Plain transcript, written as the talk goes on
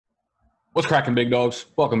What's cracking, big dogs?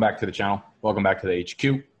 Welcome back to the channel. Welcome back to the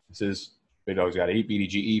HQ. This is Big Dogs Got 8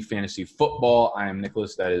 BDGE Fantasy Football. I am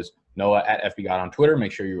Nicholas. That is Noah at FBGod on Twitter.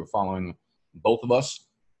 Make sure you're following both of us.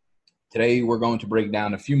 Today, we're going to break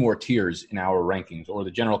down a few more tiers in our rankings, or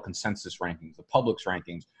the general consensus rankings, the public's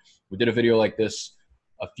rankings. We did a video like this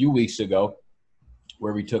a few weeks ago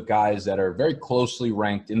where we took guys that are very closely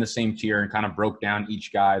ranked in the same tier and kind of broke down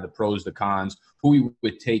each guy, the pros, the cons, who we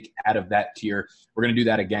would take out of that tier. We're going to do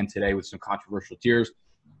that again today with some controversial tiers.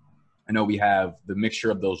 I know we have the mixture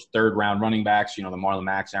of those third-round running backs, the Marlon,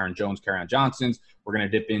 Mack, Aaron Jones, Kerryon Johnsons. We're going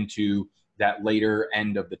to dip into that later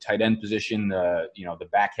end of the tight end position, the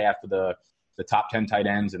back half of the top 10 tight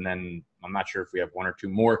ends, and then I'm not sure if we have one or two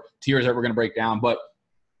more tiers that we're going to break down, but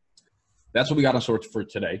that's what we got on sorts for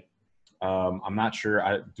today. I'm not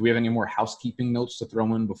sure. Do we have any more housekeeping notes to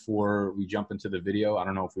throw in before we jump into the video? I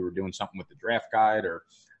don't know if we were doing something with the draft guide or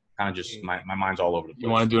kind of just my mind's all over the place. You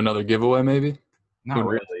want to do another giveaway maybe? Not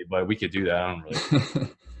really, but we could do that. I don't really.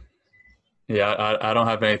 Yeah, I don't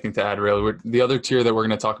have anything to add really. The other tier that we're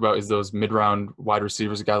going to talk about is those mid-round wide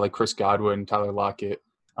receivers, a guy like Chris Godwin, Tyler Lockett,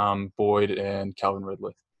 Boyd, and Calvin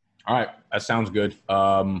Ridley. All right, that sounds good.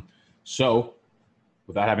 So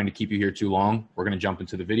without having to keep you here too long, we're going to jump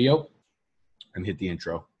into the video and hit the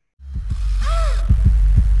intro.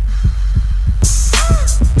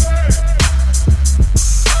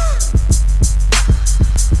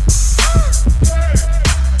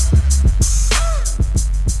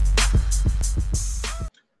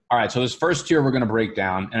 All right, so this first tier we're going to break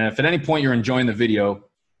down, and if at any point you're enjoying the video,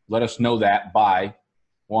 let us know that by,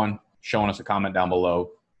 1, showing us a comment down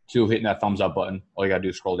below, 2, hitting that thumbs up button. All you got to do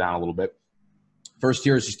is scroll down a little bit. First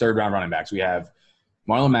tier is these third-round running backs. We have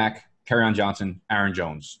Marlon, Mack, Kerryon Johnson, Aaron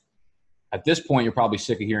Jones. At this point, you're probably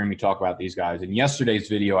sick of hearing me talk about these guys. In yesterday's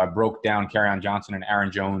video, I broke down Kerryon Johnson and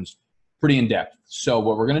Aaron Jones pretty in depth. So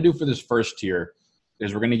what we're going to do for this first tier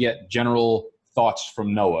is we're going to get general thoughts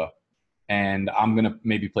from Noah, and I'm going to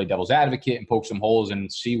maybe play devil's advocate and poke some holes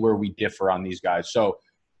and see where we differ on these guys. So,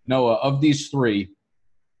 Noah, of these three,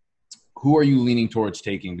 who are you leaning towards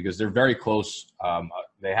taking? Because they're very close.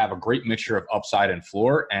 They have a great mixture of upside and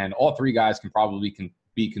floor, and all three guys can probably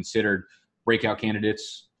be considered breakout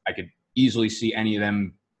candidates. I could easily see any of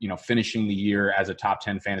them, finishing the year as a top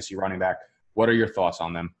 10 fantasy running back. What are your thoughts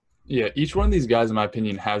on them? Yeah, each one of these guys, in my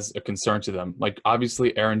opinion, has a concern to them. Like,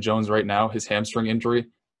 obviously, Aaron Jones right now, his hamstring injury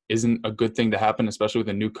isn't a good thing to happen, especially with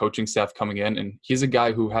a new coaching staff coming in. And he's a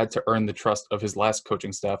guy who had to earn the trust of his last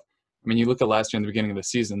coaching staff. I mean, you look at last year in the beginning of the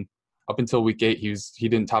season, up until week 8, he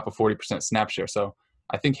didn't top a 40% snap share. So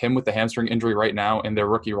I think him with the hamstring injury right now and their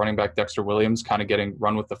rookie running back Dexter Williams kind of getting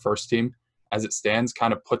run with the first team as it stands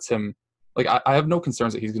kind of puts him – like I have no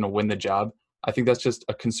concerns that he's going to win the job. I think that's just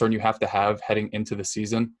a concern you have to have heading into the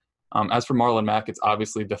season. As for Marlon Mack, it's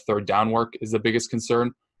obviously the third down work is the biggest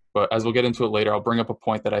concern. But as we'll get into it later, I'll bring up a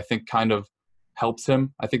point that I think kind of helps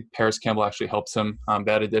him. I think Paris Campbell actually helps him,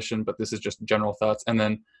 that addition, but this is just general thoughts. And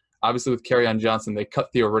then obviously with Kerryon Johnson, they cut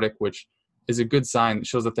Theo Riddick, which is a good sign. It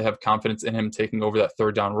shows that they have confidence in him taking over that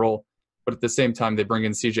third down role. But at the same time, they bring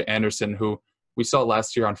in CJ Anderson, who we saw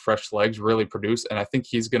last year on fresh legs really produce. And I think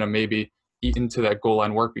he's going to maybe eat into that goal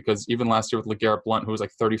line work because even last year with LeGarrette Blount, who was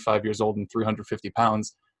like 35 years old and 350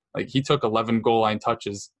 pounds, like he took 11 goal line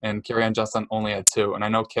touches and Kerryon Johnson only had 2. And I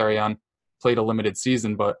know Kerryon played a limited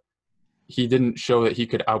season, but he didn't show that he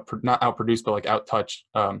could not outproduce, but like outtouch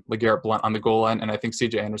LeGarrette Blount on the goal line. And I think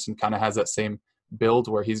CJ Anderson kind of has that same build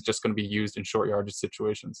where he's just going to be used in short yardage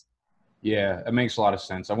situations. Yeah, it makes a lot of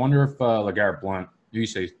sense. I wonder if LeGarrette Blount, you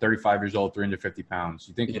say 35 years old, 350 pounds.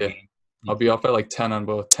 You think? Yeah, I'll be off at like 10 on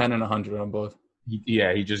both, 10 and 100 on both.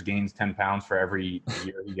 He just gains 10 pounds for every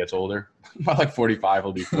year he gets older. By like 45,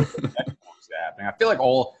 he'll be 40. That's happening. I feel like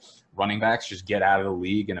all running backs just get out of the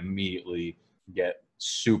league and immediately get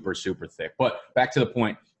super, super thick. But back to the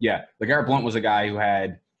point, yeah, LeGarrette Blount was a guy who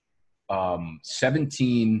had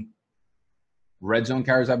 17 red zone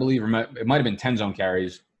carries, I believe, or it might have been 10 zone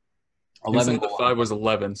carries. 11. The 5 was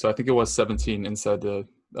 11, so I think it was 17 inside the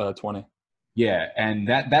 20. Yeah, and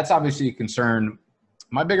that's obviously a concern.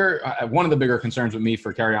 One of the bigger concerns with me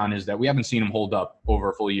for Kerryon is that we haven't seen him hold up over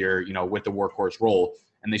a full year, with the workhorse role.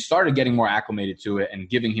 And they started getting more acclimated to it and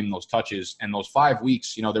giving him those touches. And those 5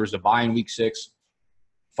 weeks, there was a bye in week 6.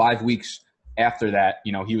 5 weeks after that,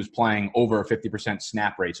 he was playing over a 50%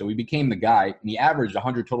 snap rate. So he became the guy, and he averaged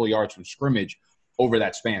 100 total yards from scrimmage over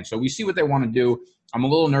that span. So we see what they want to do. I'm a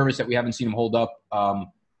little nervous that we haven't seen him hold up.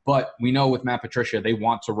 But we know with Matt Patricia, they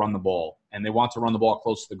want to run the ball, and they want to run the ball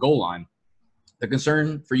close to the goal line. The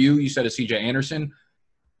concern for you said is CJ Anderson.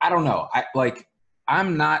 I don't know.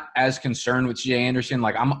 I'm not as concerned with CJ Anderson.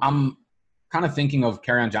 Like I'm kind of thinking of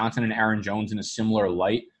Kerryon Johnson and Aaron Jones in a similar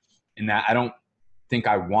light in that I don't think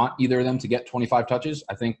I want either of them to get 25 touches.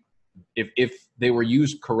 I think if they were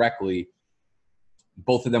used correctly,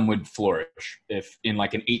 both of them would flourish. If in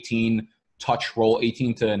like an 18 touch role,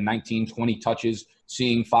 18 to 19, 20 touches,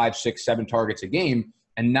 seeing 5, 6, 7 targets a game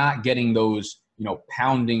and not getting those,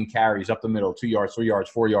 pounding carries up the middle, 2 yards, 3 yards,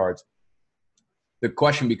 4 yards. The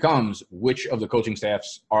question becomes which of the coaching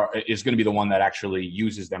staffs is going to be the one that actually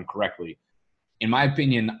uses them correctly. In my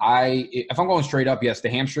opinion, if I'm going straight up, yes, the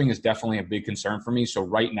hamstring is definitely a big concern for me. So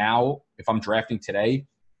right now, if I'm drafting today,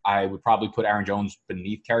 I would probably put Aaron Jones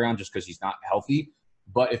beneath Kerryon just because he's not healthy.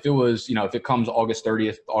 But if it was, if it comes August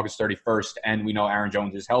 30th, August 31st, and we know Aaron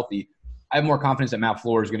Jones is healthy, I have more confidence that Matt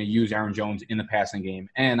Fleur is going to use Aaron Jones in the passing game.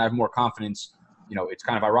 And I have more confidence, it's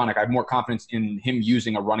kind of ironic, I have more confidence in him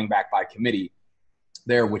using a running back by committee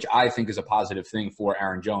there, which I think is a positive thing for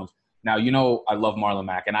Aaron Jones. Now, I love Marlon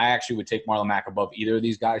Mack, and I actually would take Marlon Mack above either of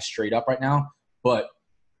these guys straight up right now. But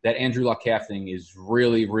that Andrew Luck calf thing is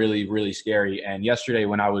really, really, really scary. And yesterday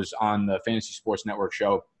when I was on the Fantasy Sports Network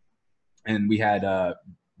show and we had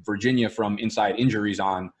Virginia from Inside Injuries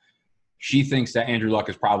on, she thinks that Andrew Luck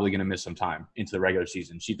is probably going to miss some time into the regular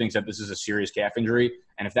season. She thinks that this is a serious calf injury.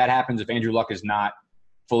 And if that happens, if Andrew Luck is not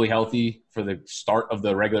fully healthy for the start of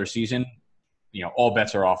the regular season, all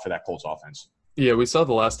bets are off for that Colts offense. Yeah, we saw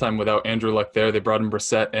the last time without Andrew Luck there, they brought in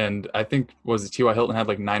Brissett, and I think T.Y. Hilton had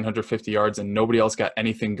like 950 yards, and nobody else got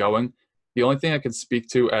anything going. The only thing I could speak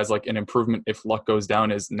to as like an improvement if Luck goes down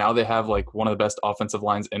is now they have like one of the best offensive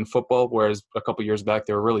lines in football, whereas a couple years back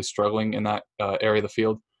they were really struggling in that area of the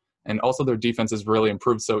field. And also their defense has really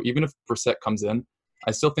improved. So even if Brissett comes in,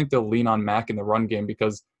 I still think they'll lean on Mack in the run game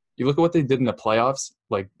because you look at what they did in the playoffs,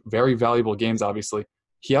 like very valuable games, obviously.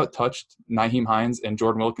 He outtouched Nyheim Hines and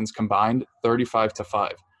Jordan Wilkins combined 35-5.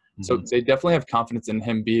 Mm-hmm. So they definitely have confidence in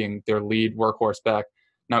him being their lead workhorse back.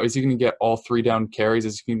 Now, is he going to get all 3 down carries?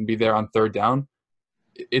 Is he going to be there on 3rd down?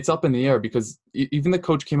 It's up in the air because even the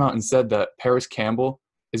coach came out and said that Paris Campbell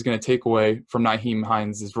is going to take away from Nyheim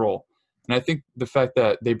Hines' role. And I think the fact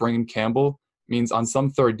that they bring in Campbell means on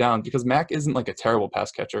some 3rd down, because Mack isn't like a terrible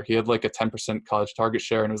pass catcher. He had like a 10% college target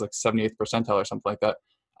share and it was like 78th percentile or something like that.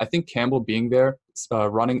 I think Campbell being there,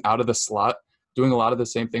 running out of the slot, doing a lot of the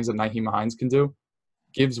same things that Nyheim Hines can do,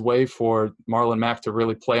 gives way for Marlon Mack to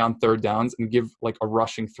really play on 3rd downs and give like a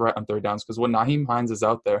rushing threat on 3rd downs. Because when Nyheim Hines is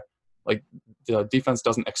out there, like the defense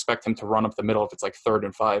doesn't expect him to run up the middle if it's like 3rd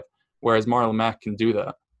and 5, whereas Marlon Mack can do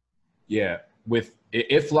that. Yeah,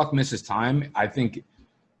 if Luck misses time, I think,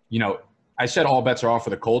 I said all bets are off for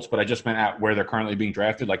the Colts, but I just meant at where they're currently being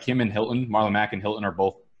drafted. Like him and Hilton, Marlon Mack and Hilton are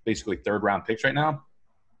both basically 3rd round picks right now.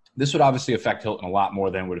 This would obviously affect Hilton a lot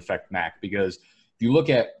more than it would affect Mack because if you look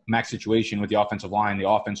at Mack's situation with the offensive line, the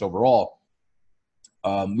offense overall,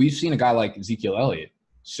 we've seen a guy like Ezekiel Elliott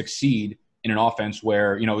succeed in an offense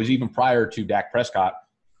where, it was even prior to Dak Prescott.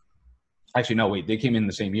 Actually, no, wait, they came in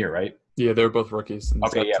the same year, right? Yeah, they were both rookies.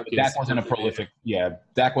 Okay, yeah, but Dak wasn't a prolific –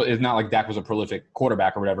 it's not like Dak was a prolific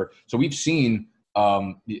quarterback or whatever. So we've seen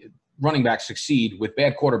running backs succeed with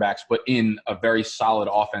bad quarterbacks, but in a very solid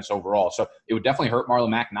offense overall. So it would definitely hurt Marlon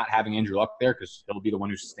Mack not having Andrew Luck there because he'll be the one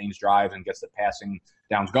who sustains drives and gets the passing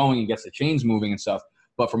downs going and gets the chains moving and stuff.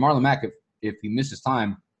 But for Marlon Mack, if he misses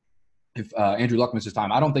time, if Andrew Luck misses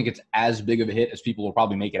time, I don't think it's as big of a hit as people will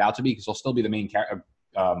probably make it out to be because he'll still be the main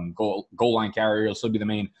goal line carrier. He'll still be the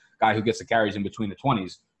main guy who gets the carries in between the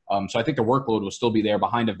 20s. So I think the workload will still be there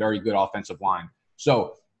behind a very good offensive line.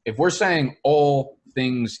 So if we're saying all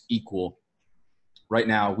things equal right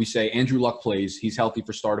now, we say Andrew Luck plays. He's healthy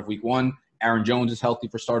for start of week 1. Aaron Jones is healthy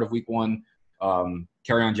for start of week 1.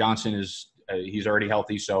 Kerryon Johnson he's already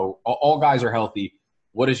healthy. So all guys are healthy.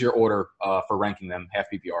 What is your order for ranking them half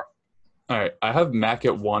PPR? All right. I have Mack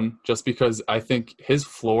at 1 just because I think his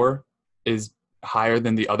floor is higher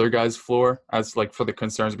than the other guy's floor as like for the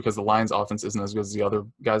concerns because the Lions offense isn't as good as the other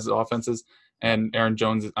guys' offenses. And Aaron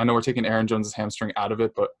Jones, I know we're taking Aaron Jones' hamstring out of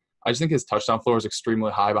it, but I just think his touchdown floor is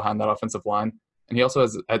extremely high behind that offensive line. And he also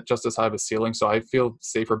has just as high of a ceiling, so I feel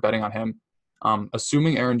safer betting on him.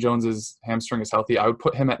 Assuming Aaron Jones' hamstring is healthy, I would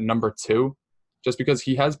put him at number 2 just because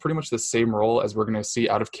he has pretty much the same role as we're going to see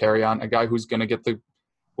out of Kerryon, a guy who's going to get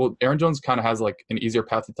Aaron Jones kind of has like an easier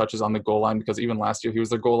path to touches on the goal line because even last year he was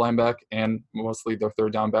their goal line back and mostly their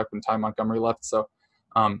 3rd down back when Ty Montgomery left. So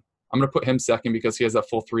I'm going to put him 2nd because he has that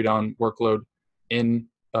full 3-down workload in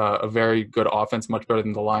a very good offense, much better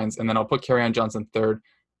than the Lions. And then I'll put Kerryon Johnson 3rd.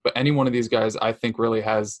 But any one of these guys I think really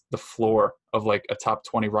has the floor of like a top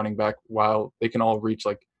 20 running back while they can all reach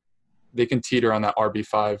they can teeter on that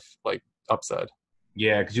RB5 like upside.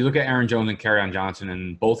 Yeah, because you look at Aaron Jones and Kerryon Johnson,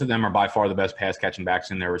 and both of them are by far the best pass catching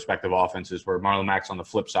backs in their respective offenses, where Marlon Mack's on the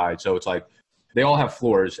flip side. So it's like they all have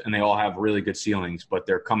floors and they all have really good ceilings, but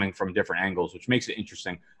they're coming from different angles, which makes it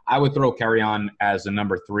interesting. I would throw Kerryon as the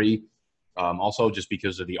number 3, also just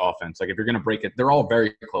because of the offense. Like if you're going to break it, they're all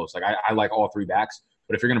very close. Like I like all 3 backs,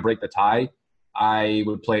 but if you're going to break the tie, I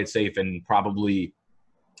would play it safe and probably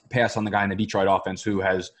pass on the guy in the Detroit offense who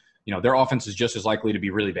has, their offense is just as likely to be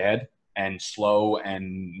really bad and slow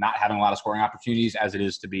and not having a lot of scoring opportunities as it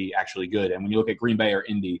is to be actually good. And when you look at Green Bay or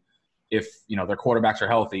Indy, if, their quarterbacks are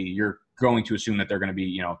healthy, you're going to assume that they're going to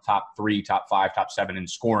be, top 3, top 5, top 7 in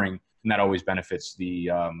scoring. And that always benefits the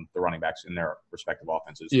running backs in their respective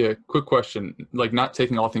offenses. Yeah, quick question. Like, not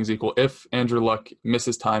taking all things equal, if Andrew Luck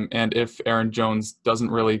misses time and if Aaron Jones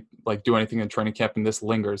doesn't really do anything in training camp and this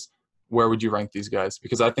lingers, where would you rank these guys?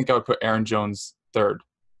 Because I think I would put Aaron Jones 3rd.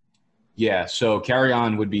 Yeah, so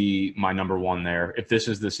Kerryon would be my number 1 there. If this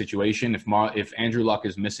is the situation, if Andrew Luck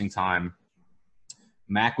is missing time,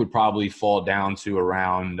 Mack would probably fall down to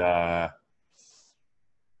around 4th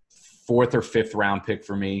or 5th round pick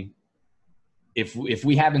for me. If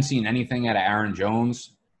we haven't seen anything out of Aaron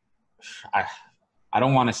Jones, I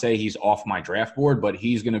don't want to say he's off my draft board, but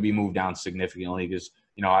he's going to be moved down significantly because,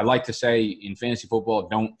 I like to say in fantasy football,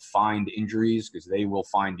 don't find injuries because they will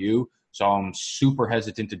find you. So I'm super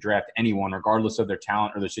hesitant to draft anyone, regardless of their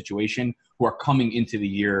talent or their situation, who are coming into the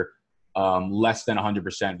year less than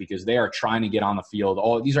 100% because they are trying to get on the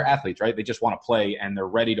field. These are athletes, right? They just want to play and they're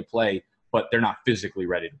ready to play, but they're not physically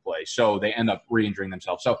ready to play. So they end up re-injuring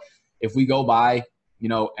themselves. So if we go by,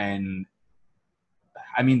 and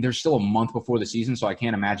I mean, there's still a month before the season, so I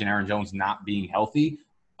can't imagine Aaron Jones not being healthy.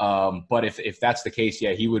 But if that's the case,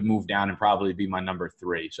 yeah, he would move down and probably be my number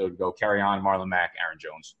 3. So it would go Kerryon, Marlon Mack, Aaron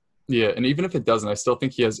Jones. Yeah, and even if it doesn't, I still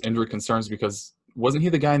think he has injury concerns because wasn't he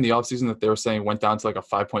the guy in the offseason that they were saying went down to a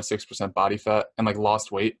 5.6% body fat and lost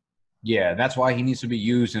weight? Yeah, that's why he needs to be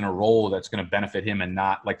used in a role that's going to benefit him and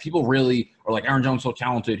not people really are Aaron Jones so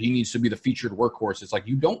talented, he needs to be the featured workhorse. It's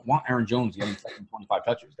you don't want Aaron Jones getting 25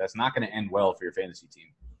 touches. That's not going to end well for your fantasy team.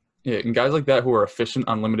 Yeah, and guys like that who are efficient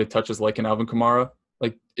on limited touches like an Alvin Kamara,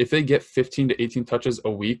 if they get 15 to 18 touches a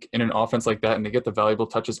week in an offense like that and they get the valuable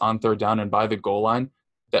touches on 3rd down and by the goal line,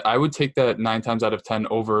 that I would take that 9 times out of 10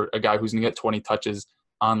 over a guy who's going to get 20 touches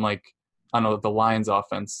on the Lions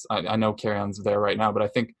offense. I know Kerryon's there right now, but I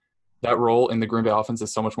think that role in the Green Bay offense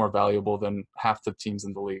is so much more valuable than half the teams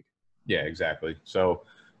in the league. Yeah, exactly. So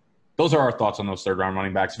those are our thoughts on those 3rd-round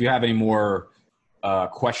running backs. If you have any more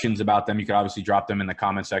questions about them, you can obviously drop them in the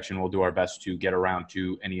comment section. We'll do our best to get around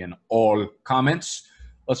to any and all comments.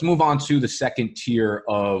 Let's move on to the second tier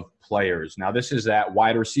of players. Now, this is that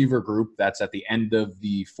wide receiver group that's at the end of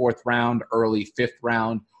the 4th round, early 5th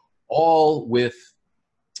round, all with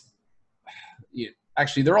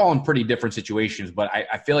actually, they're all in pretty different situations, but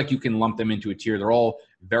I feel like you can lump them into a tier. They're all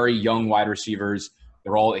very young wide receivers.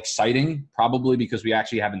 They're all exciting, probably because we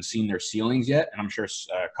actually haven't seen their ceilings yet. And I'm sure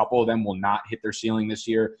a couple of them will not hit their ceiling this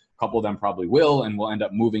year. A couple of them probably will, and will end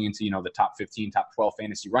up moving into, the top 15, top 12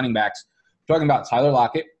 fantasy running backs. We're talking about Tyler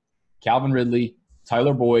Lockett, Calvin Ridley,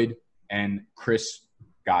 Tyler Boyd, and Chris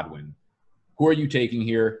Godwin. Who are you taking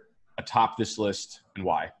here atop this list and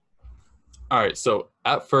why? All right, so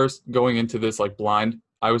at first, going into this blind,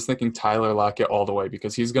 I was thinking Tyler Lockett all the way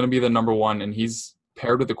because he's going to be the number 1, and he's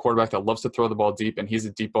paired with a quarterback that loves to throw the ball deep, and he's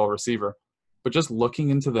a deep ball receiver. But just looking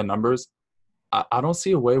into the numbers, I don't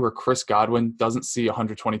see a way where Chris Godwin doesn't see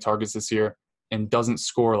 120 targets this year and doesn't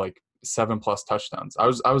score 7+ touchdowns. I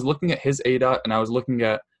was looking at his ADOT, and I was looking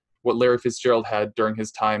at what Larry Fitzgerald had during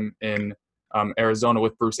his time in Arizona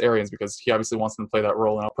with Bruce Arians because he obviously wants him to play that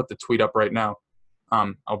role, and I'll put the tweet up right now.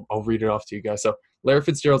 I'll read it off to you guys. So Larry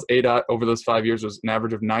Fitzgerald's ADOT over those 5 years was an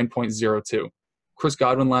average of 9.02. Chris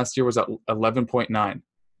Godwin last year was at 11.9.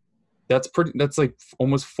 That's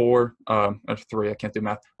almost 4 or 3. I can't do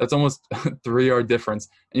math. That's almost 3-yard difference.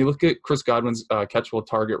 And you look at Chris Godwin's catchable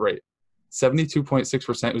target rate,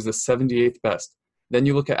 72.6% was the 78th best. Then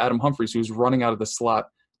you look at Adam Humphries, who's running out of the slot,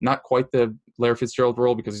 not quite the Larry Fitzgerald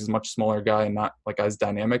role because he's a much smaller guy and not as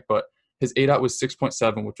dynamic, but his ADOT was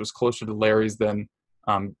 6.7, which was closer to Larry's than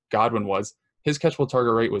Godwin was. His catchable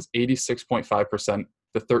target rate was 86.5%,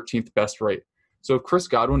 the 13th best rate. So if Chris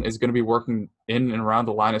Godwin is going to be working in and around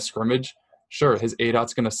the line of scrimmage, sure, his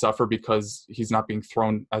ADOT's going to suffer because he's not being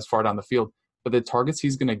thrown as far down the field. But the targets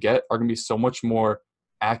he's going to get are going to be so much more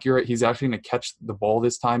accurate. He's actually going to catch the ball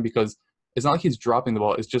this time because it's not like he's dropping the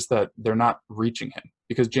ball. It's just that they're not reaching him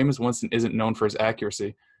because Jameis Winston isn't known for his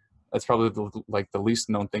accuracy. That's probably the least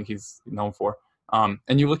known thing he's known for. And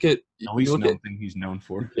you look at the least known thing he's known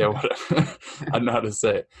for. Yeah, whatever. I don't know how to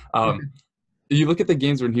say it. you look at the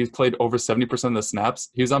games when he's played over 70% of the snaps,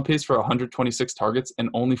 he was on pace for 126 targets and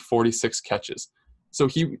only 46 catches. So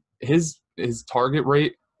his target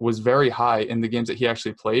rate was very high in the games that he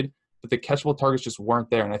actually played, but the catchable targets just weren't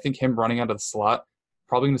there. And I think him running out of the slot,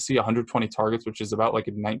 probably going to see 120 targets, which is about like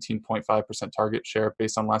a 19.5% target share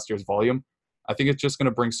based on last year's volume. I think it's just going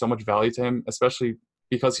to bring so much value to him, especially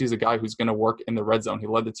because he's a guy who's going to work in the red zone. He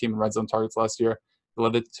led the team in red zone targets last year. He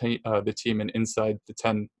led the team in inside the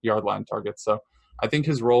 10-yard line targets. So I think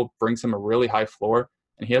his role brings him a really high floor,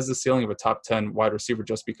 and he has the ceiling of a top 10 wide receiver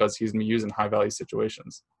just because he's been used in high-value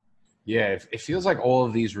situations. Yeah, it feels like all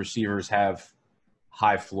of these receivers have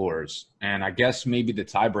high floors. And I guess maybe the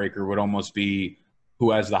tiebreaker would almost be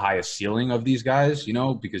who has the highest ceiling of these guys, you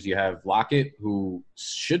know, because you have Lockett, who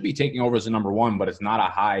should be taking over as the number one, but it's not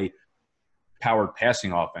a high-powered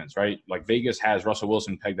passing offense, right? Like Vegas has Russell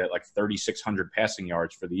Wilson pegged at like 3,600 passing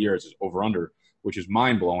yards for the year as his over-under, which is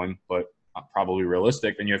mind-blowing, but probably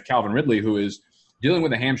realistic. And you have Calvin Ridley, who is dealing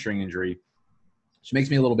with a hamstring injury, which makes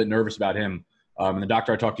me a little bit nervous about him. And the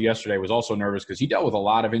doctor I talked to yesterday was also nervous because he dealt with a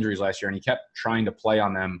lot of injuries last year, and he kept trying to play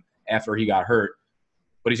on them after he got hurt.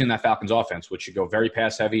 But he's in that Falcons offense, which should go very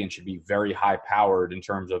pass-heavy and should be very high-powered in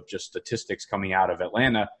terms of just statistics coming out of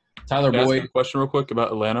Atlanta. Tyler Boyd. Ask a question real quick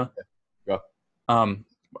about Atlanta. Go.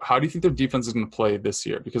 How do you think their defense is going to play this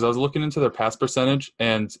year? Because I was looking into their pass percentage,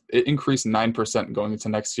 and it increased 9% going into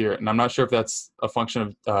next year. And I'm not sure if that's a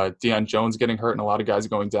function of Deion Jones getting hurt and a lot of guys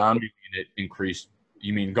going down. What do you mean it increased?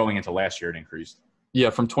 You mean going into last year it increased?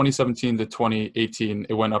 Yeah, from 2017 to 2018,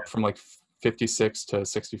 it went up from like 56 to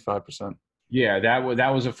 65%. Yeah, that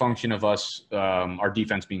was a function of us, our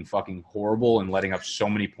defense being fucking horrible and letting up so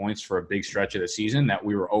many points for a big stretch of the season that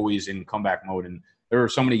we were always in comeback mode. And there were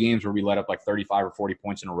so many games where we let up like 35 or 40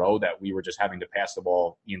 points in a row that we were just having to pass the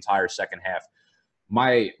ball the entire second half.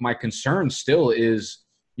 My concern still is,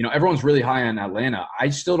 you know, everyone's really high on Atlanta. I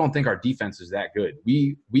still don't think our defense is that good.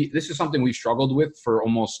 This is something we've struggled with for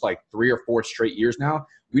almost like 3 or 4 straight years now.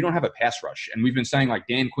 We don't have a pass rush. And we've been saying like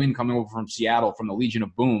Dan Quinn coming over from Seattle from the Legion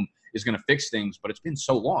of Boom is going to fix things, but it's been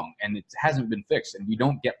so long and it hasn't been fixed, and we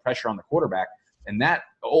don't get pressure on the quarterback. And that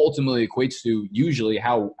ultimately equates to usually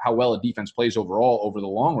how well a defense plays overall over the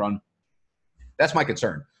long run. That's my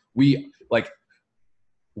concern. We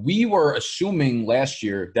were assuming last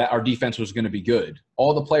year that our defense was going to be good.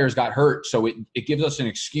 All the players got hurt, so it gives us an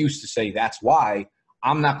excuse to say that's why.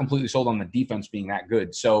 I'm not completely sold on the defense being that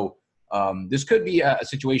good. So this could be a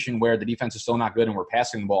situation where the defense is still not good and we're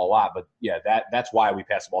passing the ball a lot. But, yeah, that's why we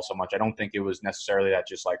pass the ball so much. I don't think it was necessarily that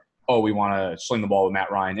just like, oh, we want to sling the ball with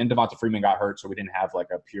Matt Ryan. And Devonta Freeman got hurt, so we didn't have like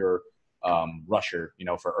a pure rusher, you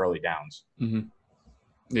know, for early downs. Mm-hmm.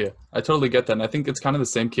 Yeah, I totally get that. And I think it's kind of the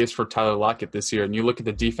same case for Tyler Lockett this year. And you look at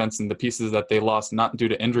the defense and the pieces that they lost, not due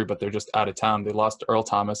to injury, but they're just out of town. They lost Earl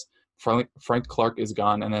Thomas. Frank Clark is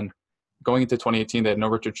gone. And then going into 2018, they had no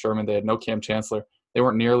Richard Sherman. They had no Cam Chancellor. They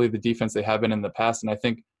weren't nearly the defense they have been in the past. And I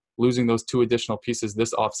think losing those 2 additional pieces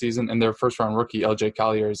this offseason, and their first-round rookie, LJ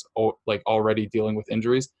Collier, is already dealing with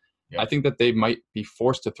injuries. Yeah. I think that they might be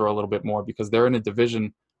forced to throw a little bit more because they're in a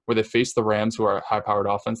division where they face the Rams, who are a high-powered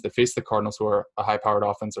offense. They face the Cardinals, who are a high-powered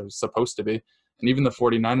offense, or supposed to be, and even the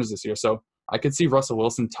 49ers this year. So I could see Russell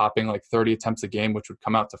Wilson topping like 30 attempts a game, which would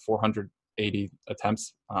come out to 480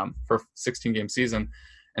 attempts for a 16-game season.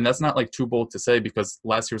 And that's not like too bold to say because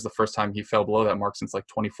last year was the first time he fell below that mark since like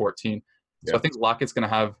 2014. Yeah. So I think Lockett's going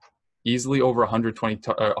to have easily over 100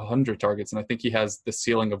 targets, and I think he has the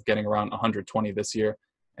ceiling of getting around 120 this year.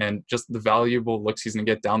 And just the valuable looks he's going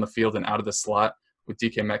to get down the field and out of the slot with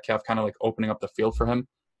DK Metcalf kind of like opening up the field for him.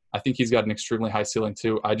 I think he's got an extremely high ceiling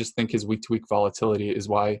too. I just think his week-to-week volatility is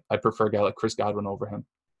why I prefer a guy like Chris Godwin over him.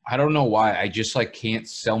 I don't know why. I just like can't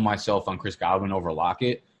sell myself on Chris Godwin over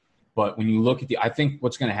Lockett. But when you look at I think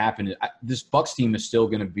what's going to happen is this Bucs team is still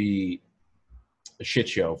going to be a shit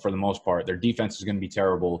show for the most part. Their defense is going to be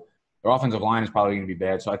terrible. Their offensive line is probably going to be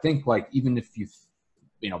bad. So I think like even if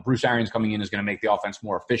you know, Bruce Arians coming in is going to make the offense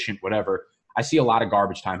more efficient, whatever. I see a lot of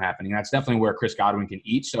garbage time happening. That's definitely where Chris Godwin can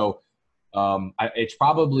eat. So it's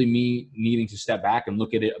probably me needing to step back and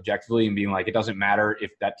look at it objectively and being like, it doesn't matter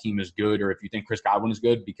if that team is good or if you think Chris Godwin is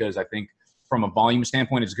good, because I think from a volume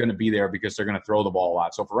standpoint, it's going to be there because they're going to throw the ball a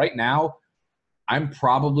lot. So for right now, I'm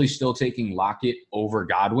probably still taking Lockett over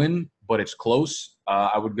Godwin, but it's close.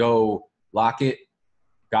 I would go Lockett,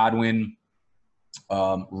 Godwin.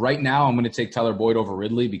 Right now, I'm going to take Tyler Boyd over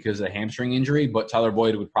Ridley because of the hamstring injury, but Tyler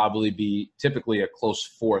Boyd would probably be typically a close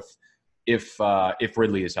fourth if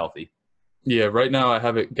Ridley is healthy. Yeah, right now I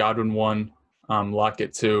have it Godwin 1,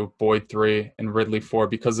 Lockett 2, Boyd 3, and Ridley 4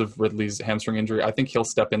 because of Ridley's hamstring injury. I think he'll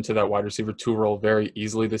step into that wide receiver 2 role very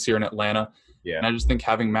easily this year in Atlanta. Yeah. And I just think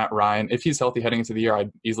having Matt Ryan, if he's healthy heading into the year,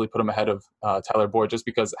 I'd easily put him ahead of Tyler Boyd, just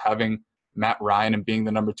because having Matt Ryan and being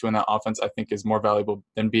the number 2 in that offense, I think is more valuable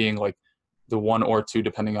than being like the 1 or 2,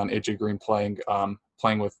 depending on AJ Green playing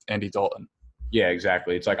with Andy Dalton. Yeah,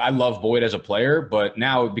 exactly. It's like I love Boyd as a player, but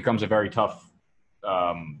now it becomes a very tough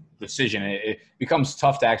decision. It becomes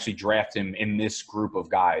tough to actually draft him in this group of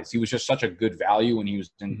guys. He was just such a good value when he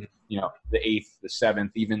was in, the 8th, the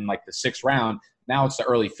 7th, even like the 6th round. Now it's the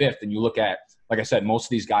early 5th, and you look at, like I said, most of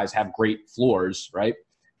these guys have great floors, right?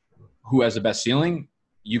 Who has the best ceiling?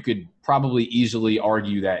 You could probably easily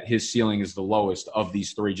argue that his ceiling is the lowest of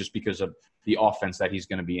these 3 just because of the offense that he's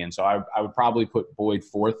going to be in. So I would probably put Boyd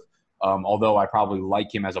 4th, although I probably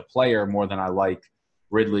like him as a player more than I like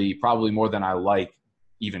Ridley, probably more than I like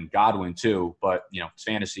even Godwin too. But, it's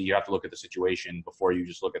fantasy. You have to look at the situation before you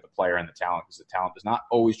just look at the player and the talent, because the talent does not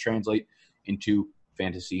always translate into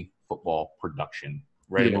fantasy football production.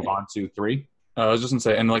 Ready to move on to 3? I was just going to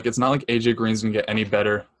say, and it's not like AJ Green's going to get any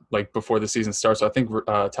better before the season starts. So I think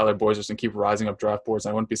Tyler Boyd's just going to keep rising up draft boards.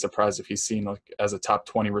 I wouldn't be surprised if he's seen as a top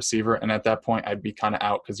 20 receiver. And at that point, I'd be kind of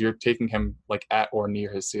out, because you're taking him at or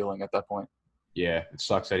near his ceiling at that point. Yeah, it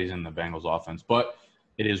sucks that he's in the Bengals offense, but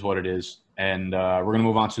it is what it is. And we're going to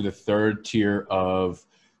move on to the 3rd tier of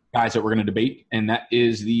guys that we're going to debate, and that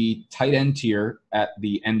is the tight end tier at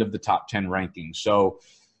the end of the top 10 rankings. So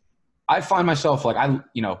I find myself I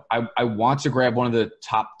want to grab one of the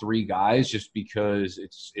top 3 guys just because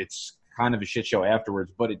it's kind of a shit show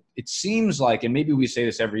afterwards. But it seems like, and maybe we say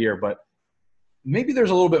this every year, but maybe there's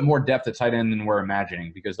a little bit more depth at tight end than we're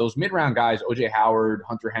imagining, because those mid-round guys, O.J. Howard,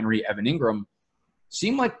 Hunter Henry, Evan Ingram,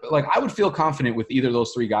 seem like I would feel confident with either of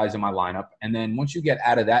those 3 guys in my lineup. And then once you get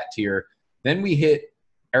out of that tier, then we hit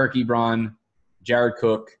Eric Ebron, Jared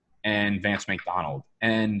Cook, and Vance McDonald.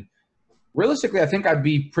 And realistically, I think I'd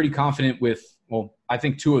be pretty confident with, I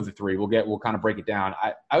think 2 of the 3. We'll kind of break it down.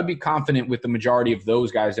 I would be confident with the majority of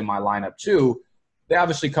those guys in my lineup too. They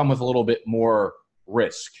obviously come with a little bit more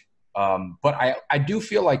risk. But I do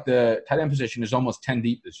feel like the tight end position is almost 10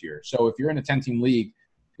 deep this year. So if you're in a 10-team league,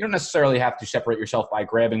 you don't necessarily have to separate yourself by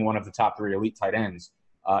grabbing one of the top 3 elite tight ends.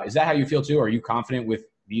 Is that how you feel too? Are you confident with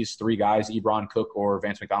these 3 guys, Ebron, Cook, or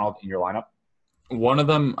Vance McDonald, in your lineup? One of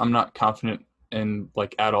them I'm not confident in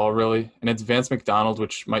at all, really, and it's Vance McDonald,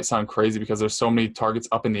 which might sound crazy because there's so many targets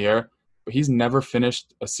up in the air, but he's never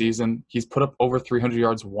finished a season. He's put up over 300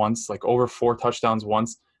 yards once, over 4 touchdowns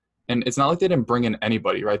once, and it's not like they didn't bring in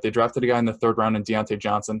anybody, right? They drafted a guy in the 3rd round in Deontay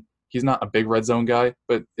Johnson. He's not a big red zone guy,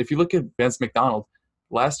 but if you look at Vance McDonald,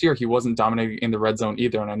 last year he wasn't dominating in the red zone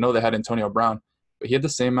either, and I know they had Antonio Brown, but he had the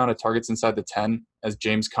same amount of targets inside the 10 as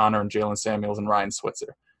James Conner and Jalen Samuels and Ryan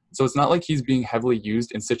Switzer. So it's not like he's being heavily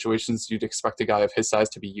used in situations you'd expect a guy of his size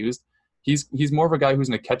to be used. He's more of a guy who's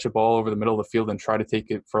going to catch a ball over the middle of the field and try to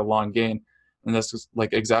take it for a long gain. And that's just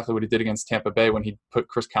exactly what he did against Tampa Bay when he put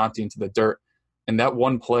Chris Conte into the dirt. And that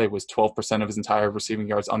one play was 12% of his entire receiving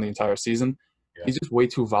yards on the entire season. Yeah. He's just way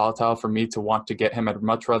too volatile for me to want to get him. I'd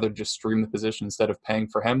much rather just stream the position instead of paying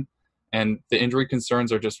for him. And the injury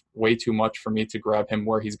concerns are just way too much for me to grab him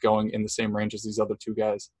where he's going in the same range as these other 2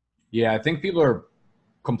 guys. Yeah, I think people are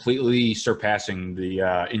completely surpassing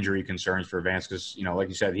the injury concerns for Vance because, like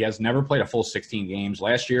you said, he has never played a full 16 games.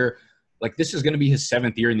 Last year, this is going to be his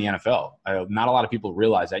 7th year in the NFL. Not a lot of people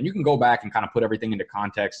realize that. And you can go back and kind of put everything into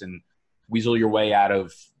context and weasel your way out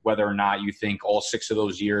of whether or not you think all 6 of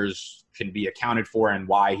those years can be accounted for and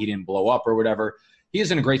why he didn't blow up or whatever. He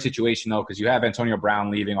is in a great situation, though, because you have Antonio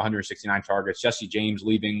Brown leaving 169 targets, Jesse James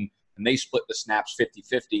leaving, and they split the snaps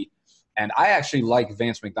 50-50. And I actually like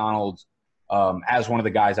Vance McDonald as one of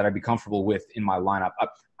the guys that I'd be comfortable with in my lineup.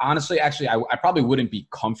 Honestly, I probably wouldn't be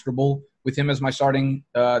comfortable with him as my starting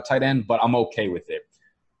tight end, but I'm okay with it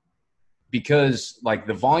because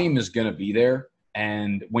the volume is going to be there.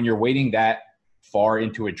 And when you're waiting that far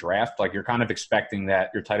into a draft, you're kind of expecting that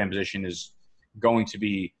your tight end position is going to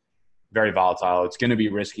be very volatile. It's going to be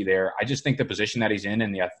risky there. I just think the position that he's in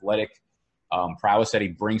and the athletic prowess that he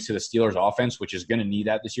brings to the Steelers offense, which is going to need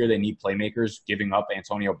that this year. They need playmakers giving up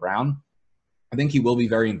Antonio Brown. I think he will be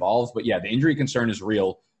very involved. But, yeah, the injury concern is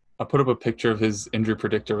real. I put up a picture of his injury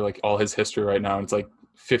predictor, all his history right now. And it's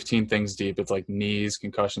 15 things deep. It's knees,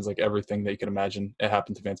 concussions, everything that you can imagine. It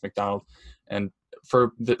happened to Vance McDonald. And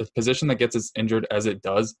for the position that gets as injured as it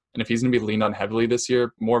does, and if he's going to be leaned on heavily this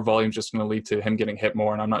year, more volume is just going to lead to him getting hit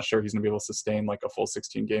more. And I'm not sure he's going to be able to sustain a full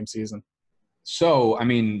 16-game season. So,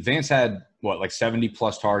 Vance had,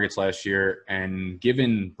 70-plus targets last year. And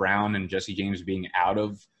given Brown and Jesse James being out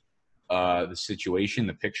of the situation,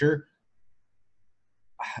 the picture,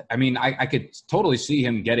 I mean, I could totally see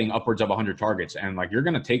him getting upwards of 100 targets, and like you're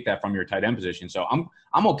going to take that from your tight end position. So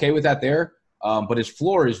I'm okay with that there. But his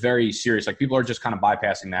floor is very serious. Like people are just kind of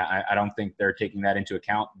bypassing that. I don't think they're taking that into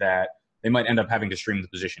account, that they might end up having to stream the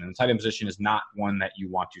position. And the tight end position is not one that you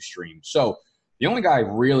want to stream. So the only guy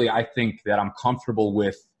really I think that I'm comfortable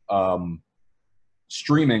with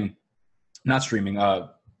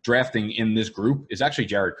drafting in this group is actually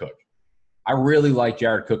Jared Cook. I really like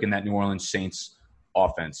Jared Cook in that New Orleans Saints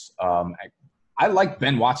offense. I liked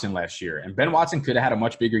Ben Watson last year, and Ben Watson could have had a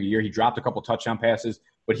much bigger year. He dropped a couple touchdown passes,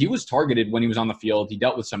 but he was targeted when he was on the field. He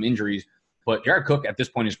dealt with some injuries. But Jared Cook at this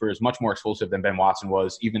point in his career is much more explosive than Ben Watson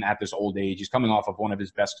was, even at this old age. He's coming off of one of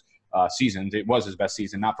his best seasons. It was his best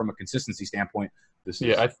season, not from a consistency standpoint.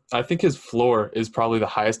 I think his floor is probably the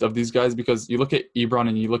highest of these guys, because you look at Ebron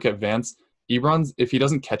and you look at Vance. Ebron's, if he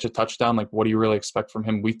doesn't catch a touchdown, like what do you really expect from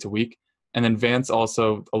him week to week? And then Vance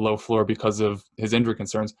also a low floor because of his injury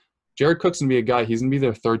concerns. Jared Cook's going to be a guy, he's going to be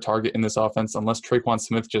their third target in this offense unless Traquan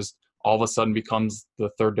Smith just all of a sudden becomes the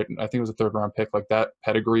third, I think it was a third-round pick, like that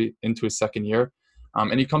pedigree into his second year.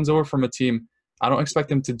 And he comes over from a team, I don't expect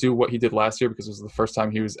him to do what he did last year because it was the first time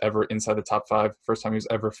he was ever inside the top 5, first time he was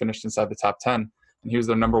ever finished inside the top 10, and he was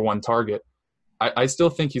their number 1 target. I still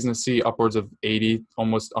think he's going to see upwards of 80,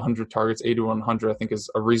 almost 100 targets, 80 to 100 I think is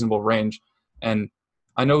a reasonable range. And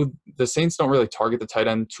I know the Saints don't really target the tight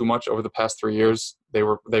end too much over the past 3 years. They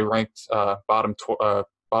ranked bottom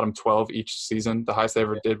 12 each season. The highest they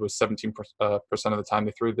ever did was 17% of the time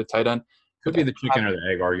they threw the tight end. Could be the chicken or the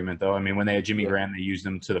egg argument, though. I mean, when they had Jimmy Graham, they used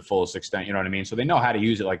them to the fullest extent. You know what I mean? So they know how to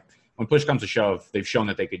use it. Like when push comes to shove, they've shown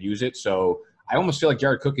that they could use it. So I almost feel like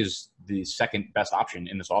Jared Cook is the second best option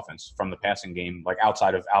in this offense from the passing game, like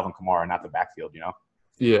outside of Alvin Kamara, not the backfield, you know?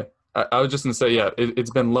 Yeah. I was just going to say,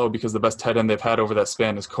 it's been low because the best tight end they've had over that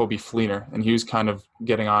span is Kobe Fleener, and he was kind of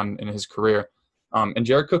getting on in his career. And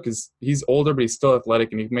Jared Cook he's older, but he's still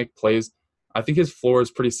athletic and he can make plays. I think his floor is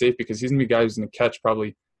pretty safe because he's going to be a guy who's going to catch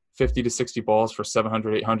probably 50 to 60 balls for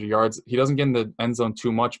 700, 800 yards. He doesn't get in the end zone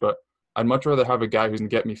too much, but I'd much rather have a guy who's going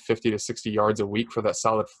to get me 50 to 60 yards a week for that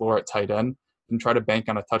solid floor at tight end than try to bank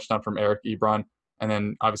on a touchdown from Eric Ebron, and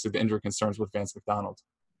then obviously the injury concerns with Vance McDonald.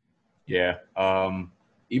 Yeah.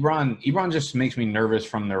 Ebron just makes me nervous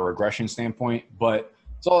from the regression standpoint, but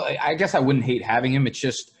so I guess I wouldn't hate having him. It's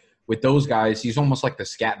just with those guys, he's almost like the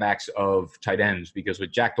scat backs of tight ends, because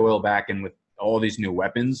with Jack Doyle back and with all these new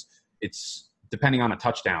weapons, it's depending on a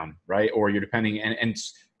touchdown, right? Or you're depending, and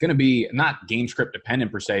it's going to be not game script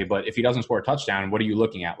dependent per se, but if he doesn't score a touchdown, what are you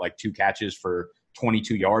looking at? Like 2 catches for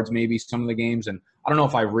 22 yards maybe some of the games. And I don't know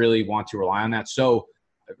if I really want to rely on that. So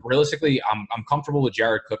realistically, I'm comfortable with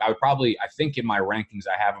Jared Cook. I think in my rankings,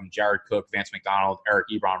 I have him Jared Cook, Vance McDonald, Eric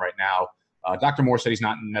Ebron right now. Dr. Moore said he's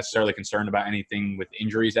not necessarily concerned about anything with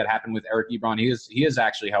injuries that happened with Eric Ebron. He is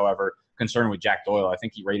actually, however, concerned with Jack Doyle. I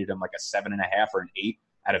think he rated him like a 7.5 or an 8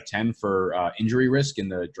 out of 10 for injury risk in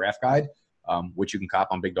the draft guide, which you can cop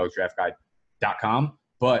on BigDogsDraftGuide.com.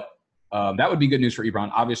 But that would be good news for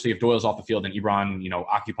Ebron. Obviously, if Doyle's off the field and Ebron,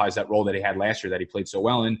 occupies that role that he had last year that he played so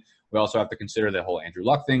well in, we also have to consider the whole Andrew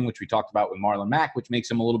Luck thing, which we talked about with Marlon Mack, which makes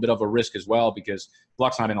him a little bit of a risk as well, because if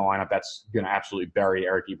Luck's not in the lineup, that's going to absolutely bury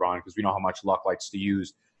Eric Ebron, because we know how much Luck likes to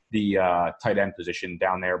use the tight end position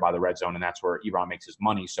down there by the red zone, and that's where Ebron makes his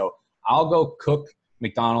money. So I'll go Cook,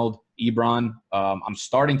 McDonald, Ebron. I'm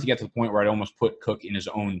starting to get to the point where I'd almost put Cook in his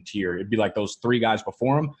own tier. It'd be like those 3 guys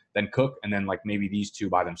before him, then Cook, and then like maybe these 2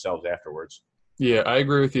 by themselves afterwards. Yeah, I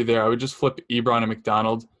agree with you there. I would just flip Ebron and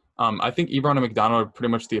McDonald. I think Ebron and McDonald are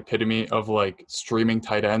pretty much the epitome of like streaming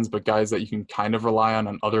tight ends, but guys that you can kind of rely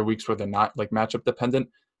on other weeks where they're not like matchup dependent.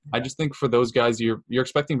 I just think for those guys, you're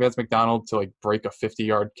expecting Vance McDonald to like break a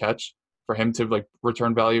 50-yard catch for him to like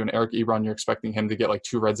return value, and Eric Ebron, you're expecting him to get like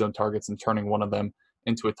 2 red zone targets and turning one of them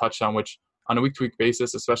into a touchdown, which on a week-to-week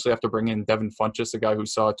basis, especially after bringing in Devin Funchess, a guy who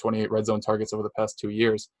saw 28 red zone targets over the past 2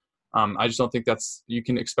 years, I just don't think you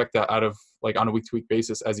can expect that out of like on a week-to-week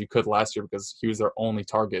basis as you could last year, because he was their only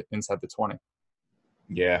target inside the 20.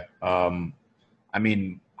 Yeah. I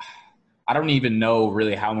mean, I don't even know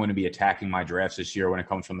really how I'm going to be attacking my drafts this year when it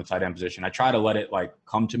comes from the tight end position. I try to let it like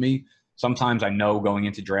come to me. Sometimes I know going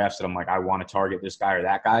into drafts that I'm like, I want to target this guy or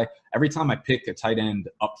that guy. Every time I pick a tight end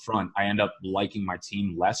up front, I end up liking my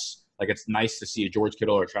team less. Like it's nice to see a George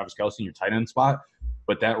Kittle or Travis Kelce in your tight end spot,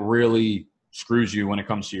 but that really screws you when it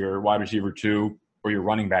comes to your wide receiver 2 or your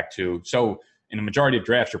running back 2. So in a majority of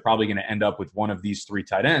drafts, you're probably going to end up with one of these 3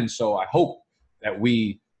 tight ends. So I hope that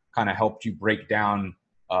we kind of helped you break down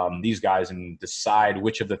these guys and decide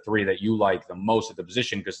which of the 3 that you like the most at the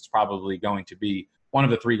position, because it's probably going to be one of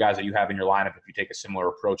the 3 guys that you have in your lineup if you take a similar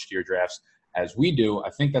approach to your drafts as we do. I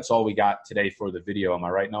think that's all we got today for the video. Am I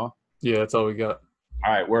right, Noah? Yeah, that's all we got.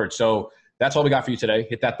 All right, word. So that's all we got for you today.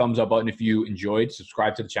 Hit that thumbs up button if you enjoyed.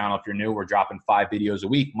 Subscribe to the channel if you're new. We're dropping 5 videos a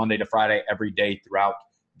week, Monday to Friday, every day throughout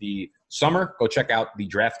the summer. Go check out the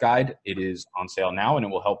draft guide. It is on sale now, and it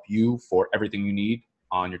will help you for everything you need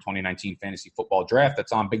on your 2019 fantasy football draft.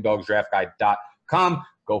 That's on bigdogsdraftguide.com.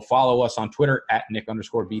 Go follow us on Twitter at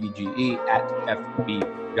Nick_BDGE, at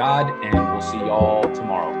FBGod, and we'll see y'all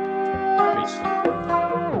tomorrow.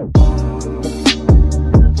 Peace.